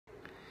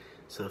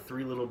So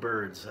Three Little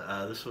Birds.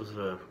 This was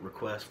a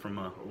request from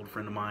an old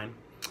friend of mine.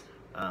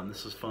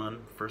 This was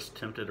fun. First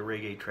attempt at a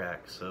reggae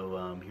track.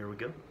 So here we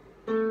go.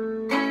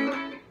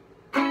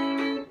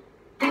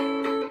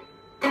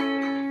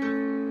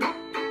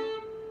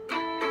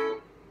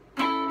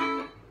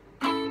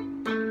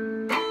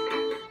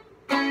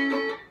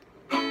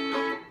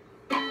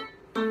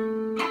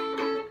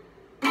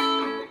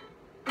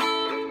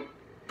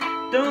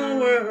 Don't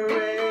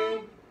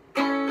worry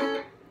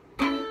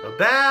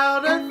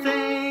about a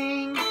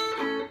thing,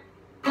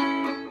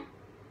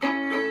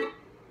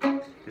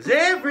 'cause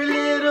every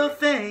little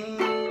thing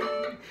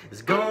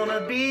is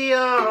gonna be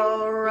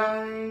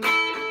alright.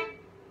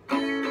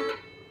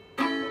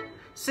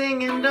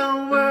 Singing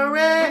don't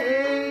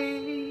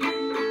worry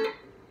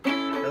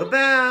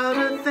about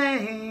a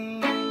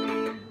thing,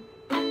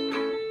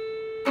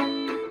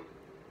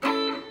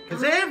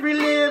 'cause every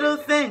little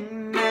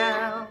thing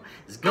now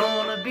is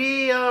gonna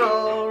be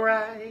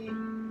alright.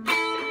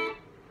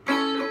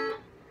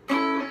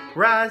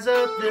 Rise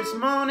up this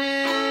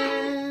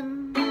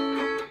morning,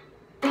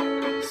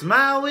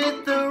 smile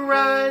with the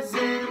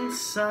rising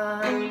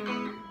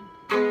sun.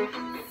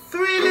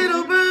 Three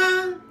little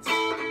birds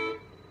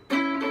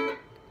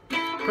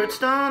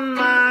perched on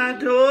my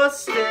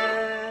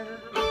doorstep,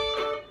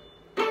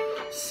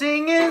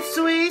 singing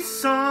sweet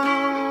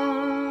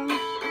songs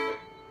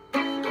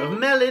of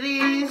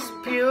melodies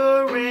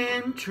pure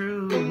and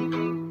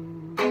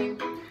true.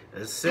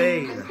 I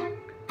say,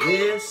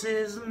 this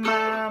is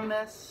my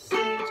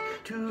message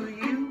to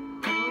you.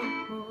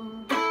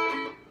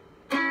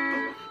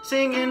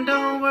 Singing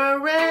don't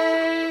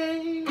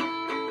worry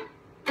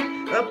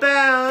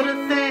about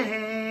a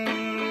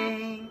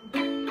thing,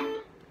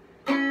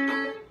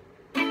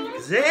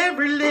 'cause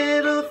every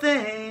little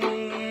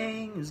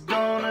thing is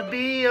gonna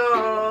be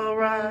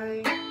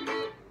alright.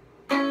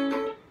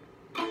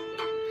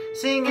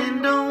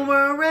 Singing don't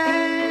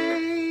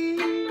worry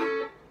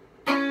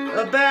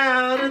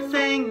about a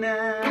thing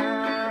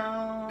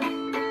now,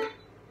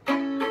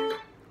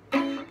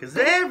 'cause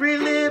every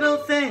little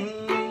thing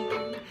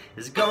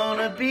is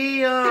gonna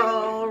be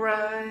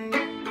alright.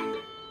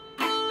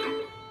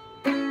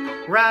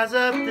 Rise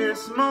up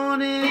this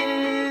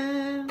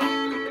morning,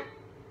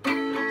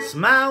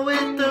 smile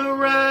with the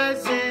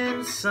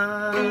rising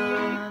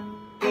sun.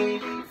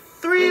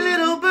 Three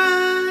little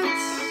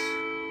birds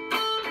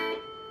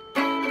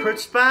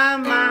perched by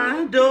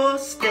my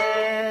doorstep,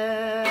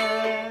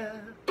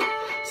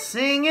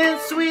 singing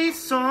sweet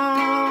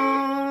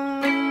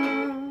songs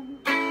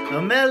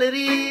of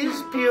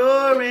melodies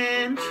pure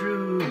and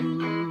true.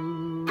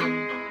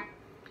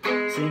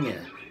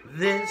 Singing,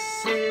 this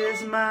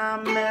is my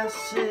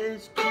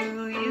message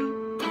to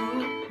you.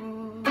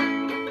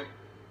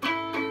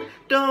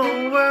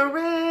 Don't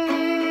worry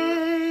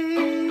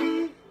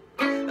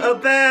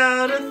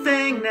about a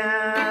thing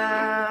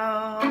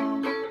now,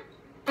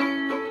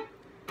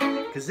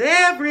 'cause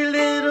every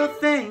little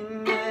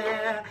thing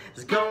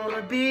is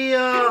gonna be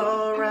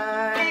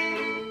alright.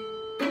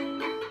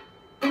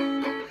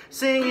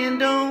 Singing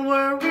don't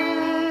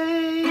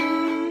worry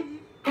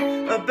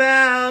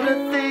about a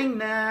thing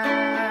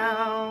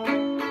now,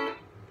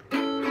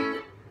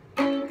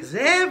 'cause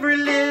every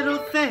little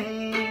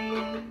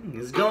thing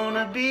is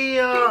gonna be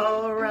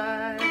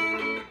alright.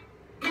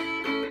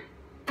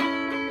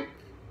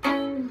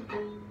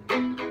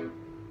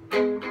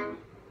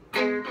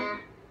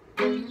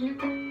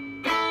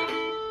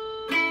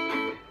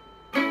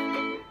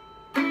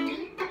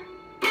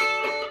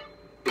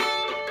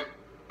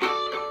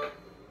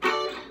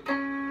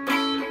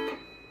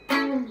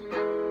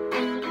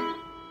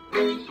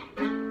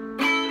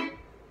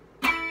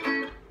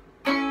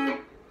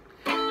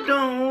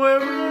 Don't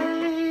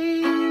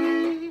worry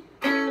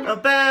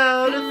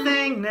about a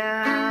thing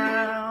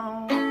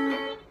now,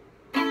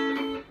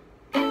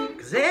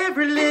 'cause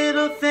every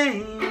little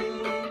thing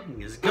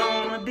is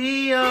gonna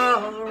be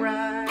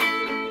alright.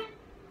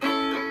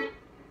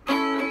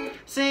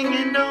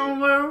 Singing don't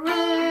worry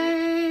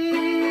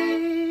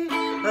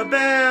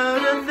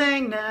about a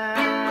thing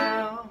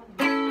now,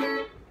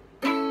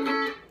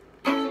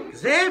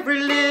 'cause every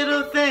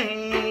little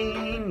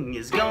thing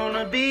is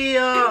gonna be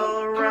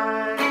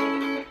alright.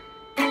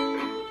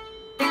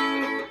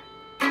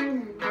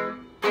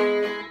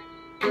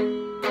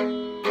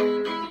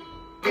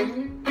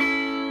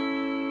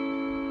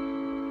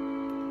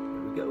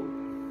 Here we go.